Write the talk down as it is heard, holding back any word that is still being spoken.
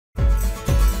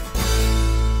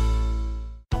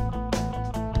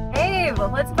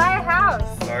Babe, let's buy a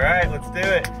house. All right, let's do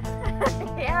it.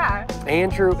 Yeah.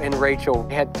 Andrew and Rachel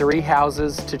had 3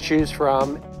 houses to choose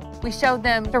from. We showed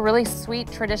them a really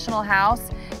sweet traditional house,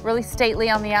 really stately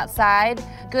on the outside,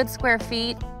 good square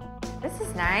feet. This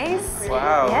is nice.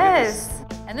 Wow. Yes.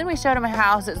 And then we showed them a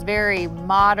house that's very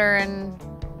modern,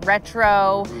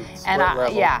 retro,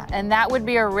 yeah, and that would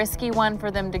be a risky one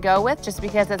for them to go with just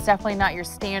because it's definitely not your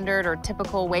standard or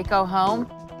typical Waco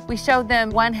home. We showed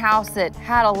them one house that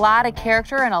had a lot of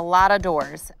character and a lot of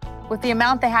doors. With the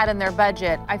amount they had in their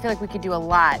budget, I feel like we could do a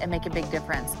lot and make a big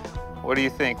difference. What do you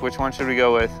think? Which one should we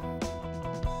go with?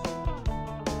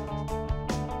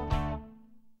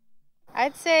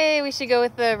 I'd say we should go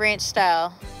with the ranch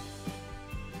style.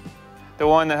 The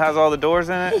one that has all the doors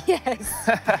in it? Yes.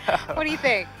 What do you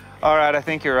think? All right, I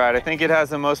think you're right. I think it has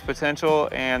the most potential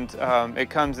and it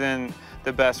comes in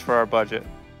the best for our budget.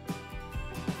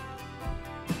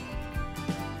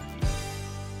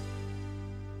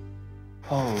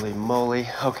 Holy moly.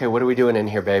 Okay, what are we doing in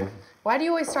here, babe? Why do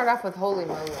you always start off with holy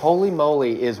moly? Holy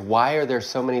moly is why are there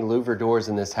so many louver doors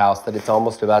in this house that it's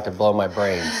almost about to blow my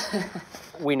brains.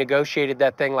 We negotiated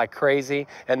that thing like crazy,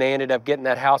 and they ended up getting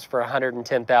that house for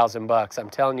 $110,000. I'm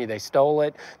telling you, they stole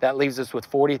it. That leaves us with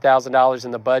 $40,000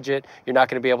 in the budget. You're not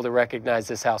going to be able to recognize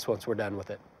this house once we're done with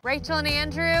it. Rachel and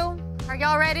Andrew, are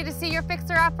y'all ready to see your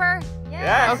fixer-upper?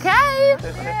 Yes. Okay.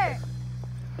 Sure.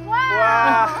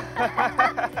 Wow.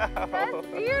 That's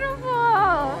beautiful.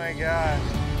 Oh my gosh.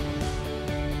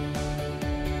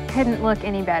 Couldn't look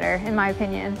any better, in my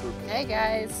opinion. Hey,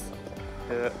 guys.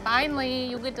 Yeah. Finally,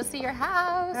 you get to see your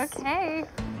house. Okay.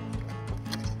 Oh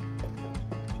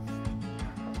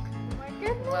my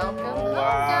goodness. Welcome home,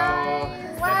 Wow.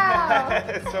 guys. Wow.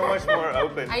 It's so much more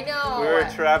open. I know. We were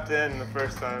trapped in the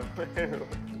first time.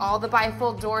 All the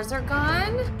bifold doors are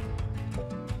gone.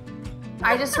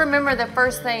 I just remember the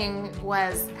first thing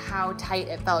was how tight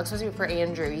it felt, especially for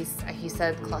Andrew. He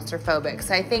said claustrophobic.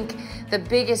 So I think the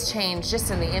biggest change just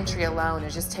in the entry alone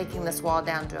is just taking this wall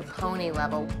down to a pony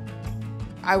level.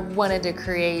 I wanted to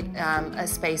create a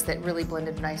space that really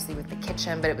blended nicely with the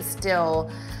kitchen, but it was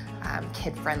still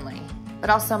kid-friendly,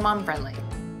 but also mom-friendly.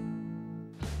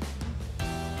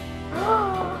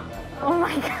 Oh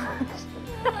my gosh.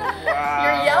 Wow.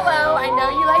 You're yellow. I know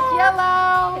you like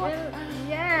yellow.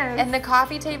 Yes. And the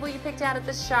coffee table you picked out at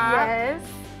the shop. Yes.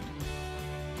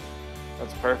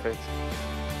 That's perfect.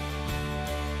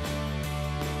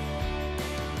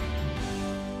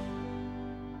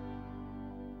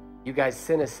 You guys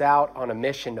sent us out on a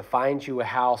mission to find you a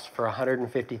house for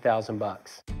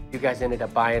 $150,000. You guys ended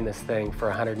up buying this thing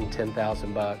for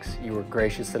 $110,000. You were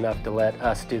gracious enough to let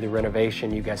us do the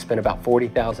renovation. You guys spent about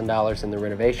 $40,000 in the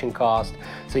renovation cost.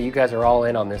 So you guys are all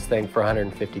in on this thing for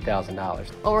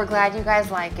 $150,000. Well, we're glad you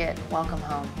guys like it. Welcome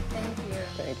home. Thank you.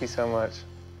 Thank you so much.